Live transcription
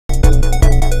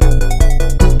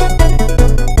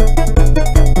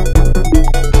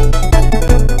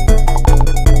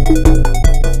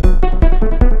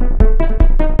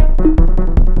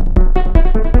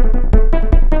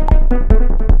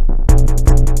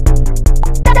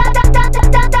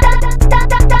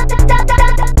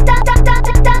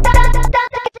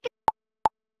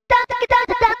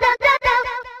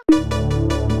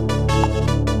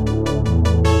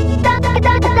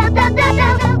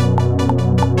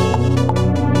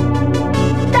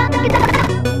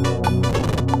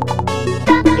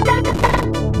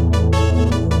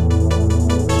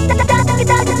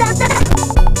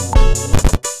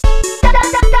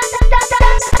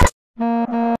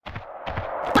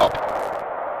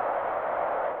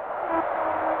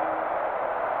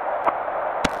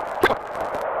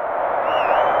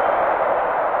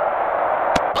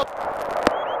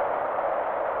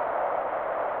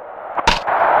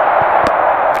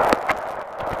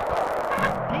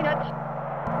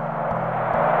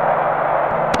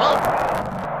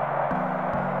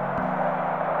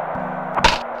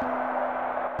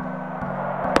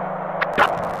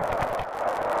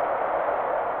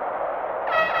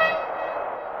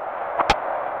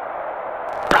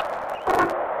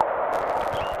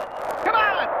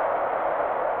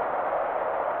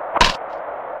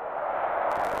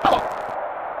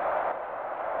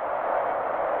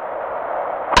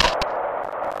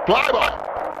Fly ball.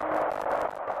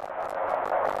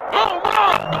 Oh,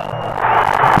 my!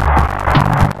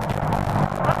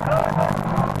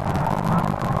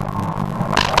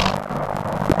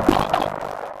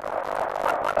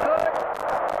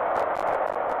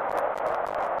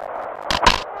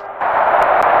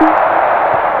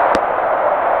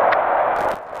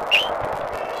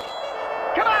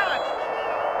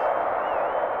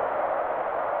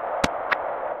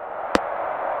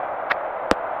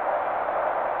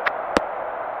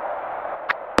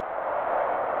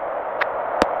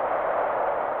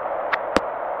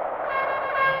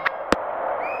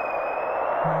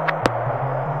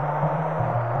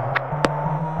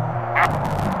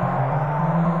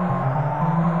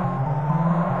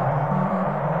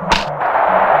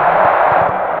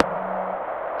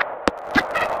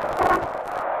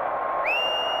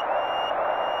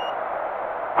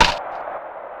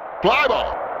 Fly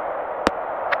ball.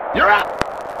 You're out.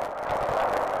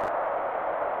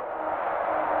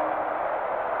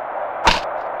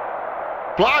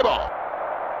 Fly ball.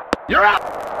 You're out.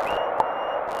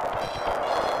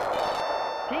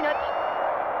 Peanuts.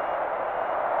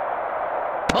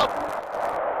 Up.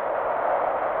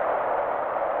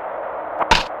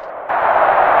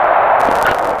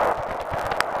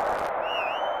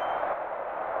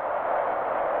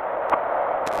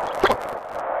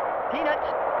 Peanuts.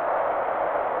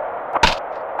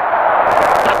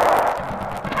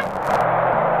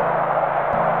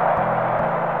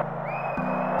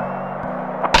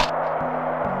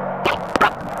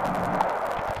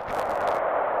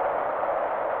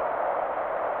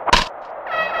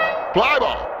 Fly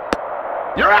ball.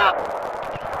 You're out.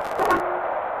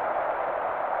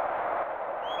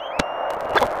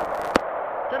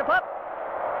 To the pup.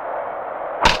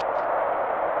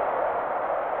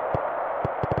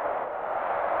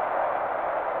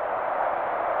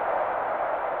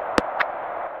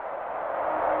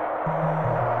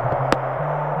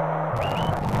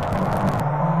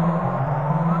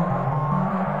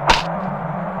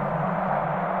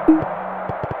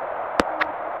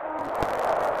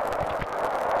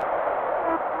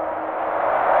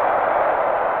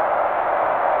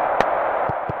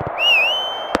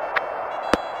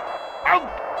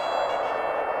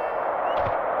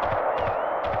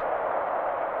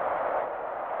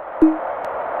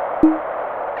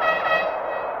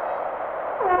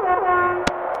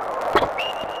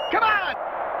 Come on!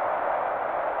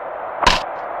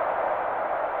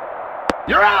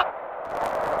 You're out!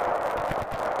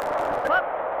 Pup.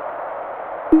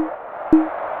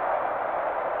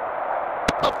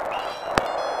 Up.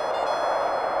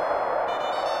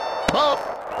 Up.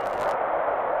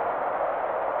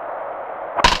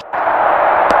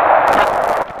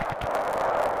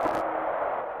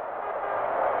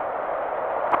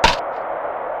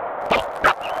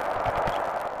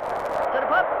 To the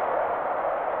pup.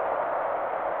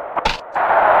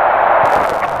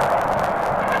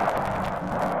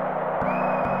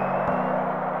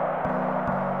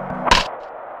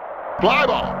 Fly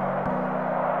ball.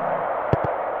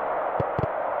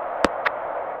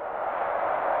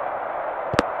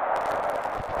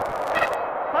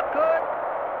 Popcorn.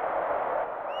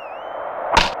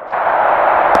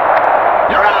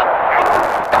 You're out!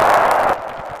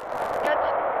 Catch.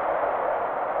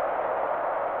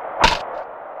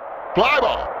 Fly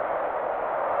ball.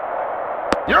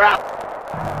 You're out!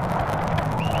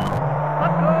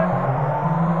 Popcorn.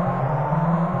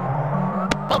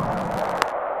 Up.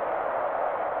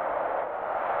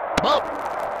 Up.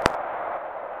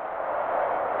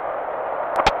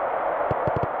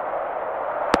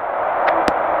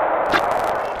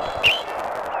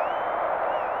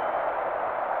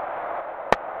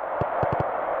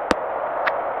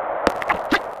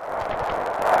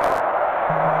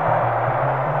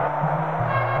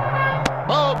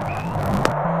 Up.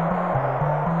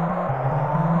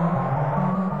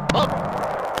 Up.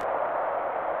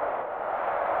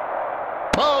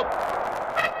 Up.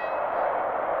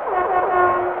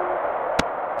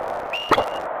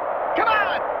 Come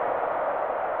on!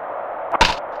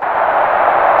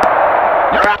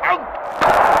 You're out!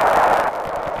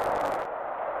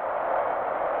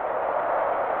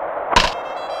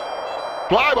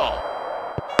 Fly ball.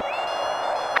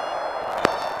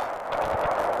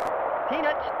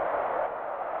 Peanuts.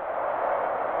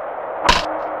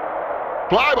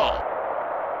 Fly ball.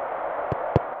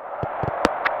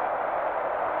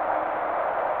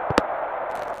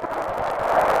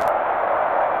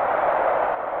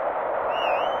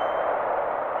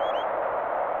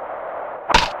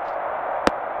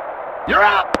 You're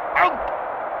out! Out!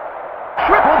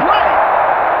 Triple play!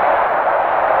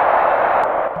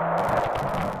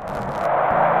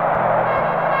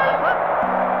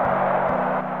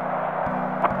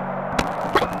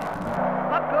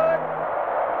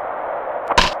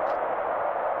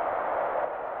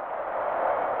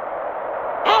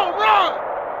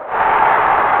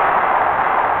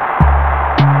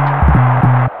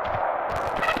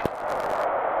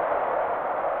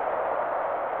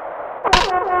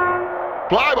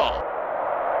 Fly ball.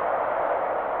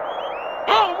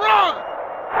 Home run!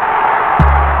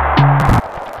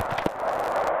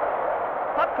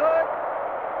 Popcorn.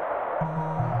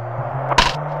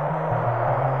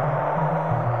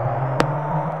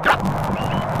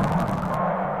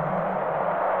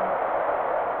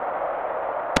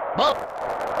 Bump.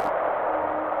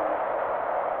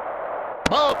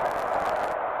 Bump.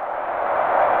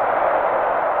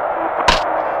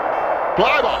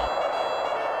 Fly ball.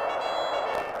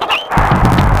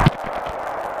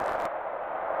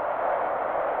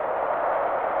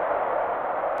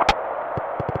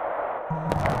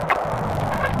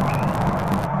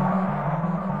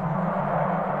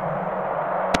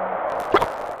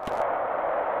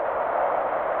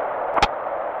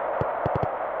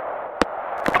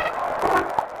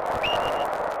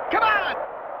 Come on.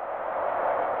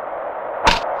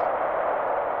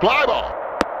 Fly ball.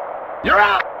 You're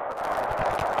out.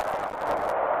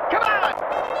 Come on.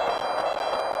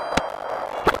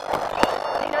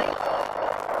 Peanut.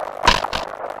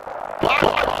 Fly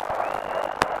ball.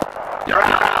 You're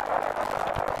out.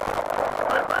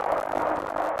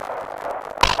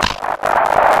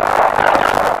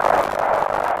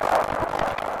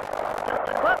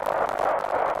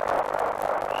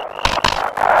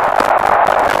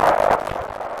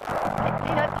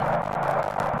 Peanut.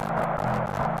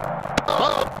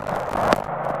 Bump.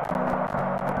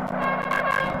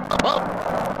 Bump.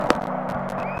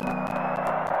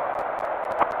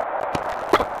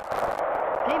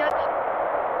 Peanut.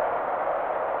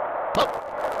 Bump.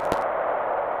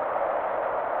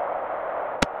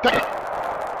 Take it.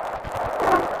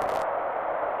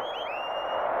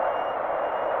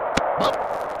 Bump.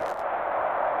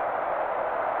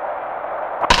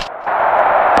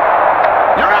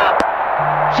 You're out.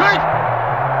 Safe.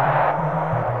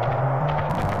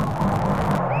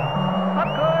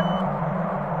 Popcorn.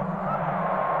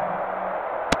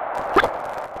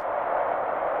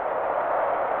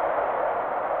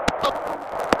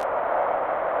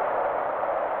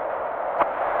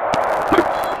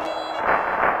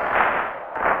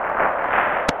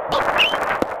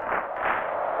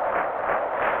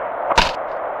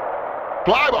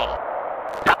 Fly ball.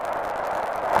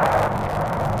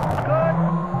 Good.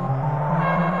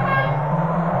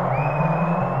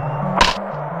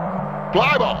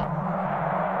 Fly ball.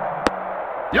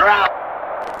 You're out.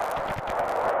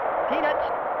 Peanut.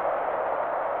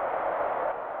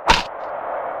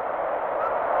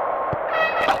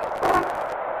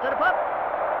 Set up.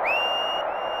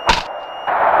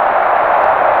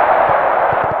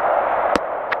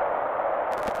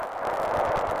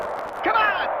 Come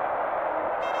on.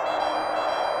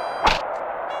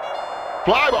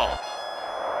 Fly ball.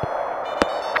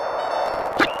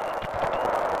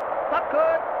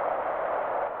 Popcorn.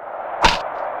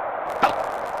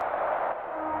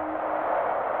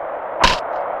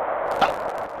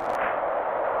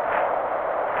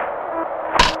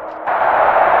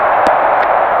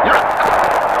 You're out.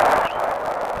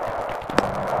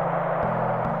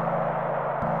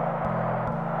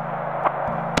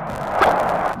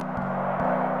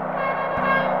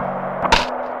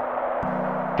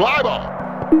 Fly ball.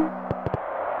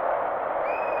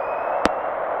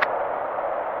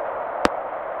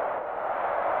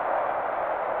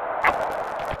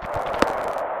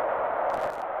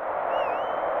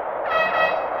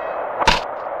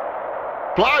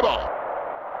 Fly ball.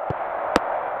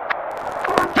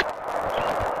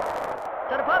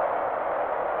 Set up.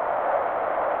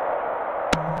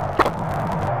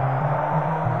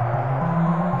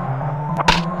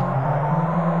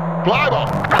 Fly ball.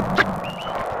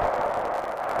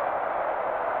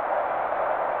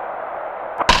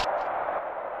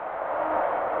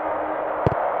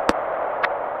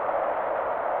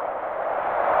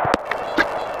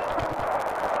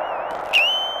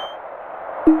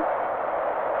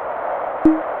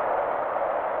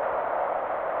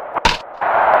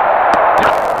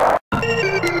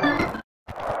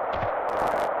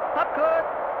 Popcorn.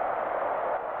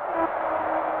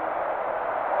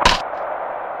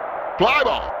 Fly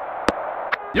ball.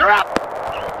 You're out.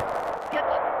 Get.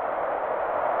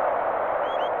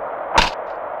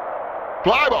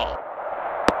 Fly ball.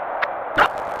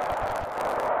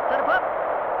 Set up.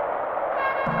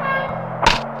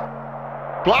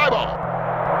 Fly ball.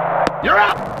 You're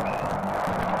out.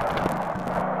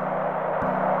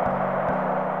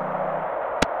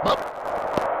 Bump.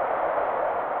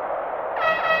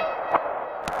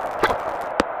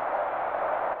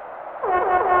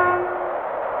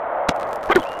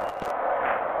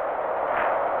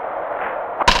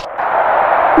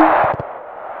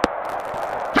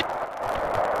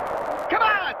 Come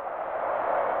on.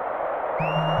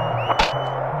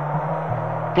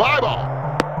 Fly ball.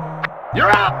 You're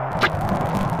out.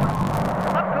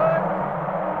 Up good.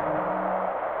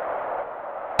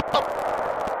 Up.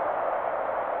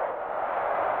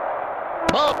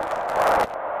 Up.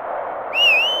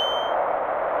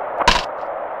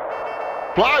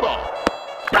 Fly ball.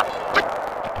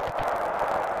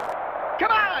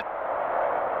 Come on.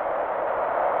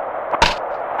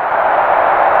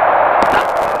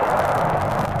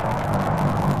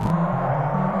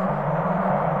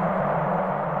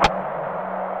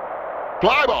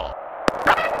 Fly ball.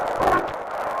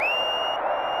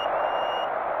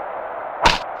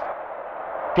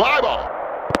 Fly ball.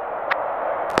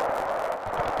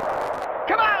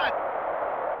 Come on.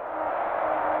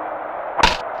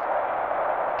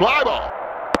 Fly ball.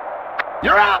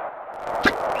 You're out.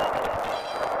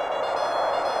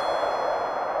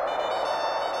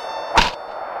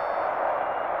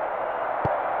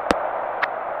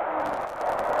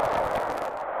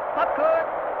 Up good.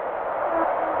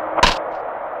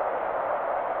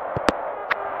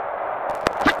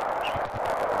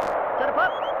 Set him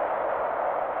up.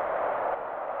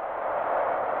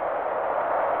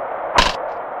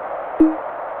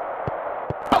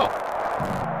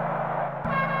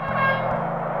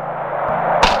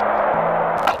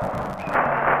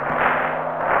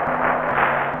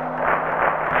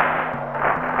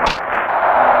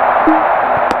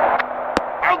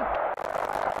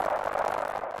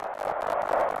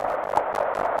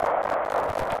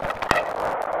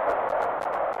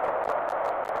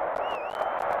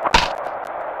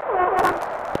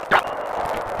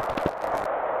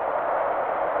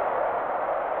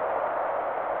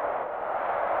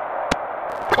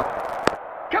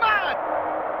 Come on.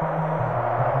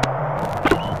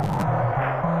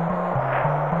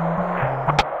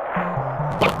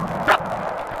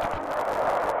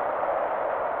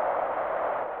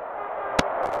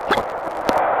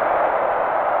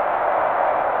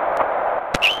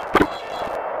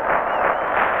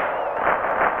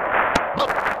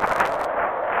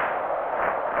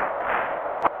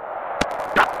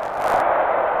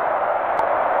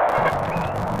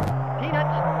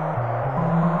 Peanuts.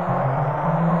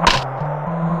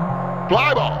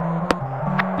 Fly ball.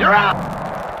 You're out.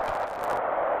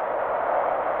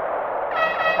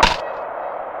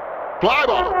 Fly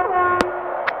ball.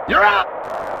 You're out.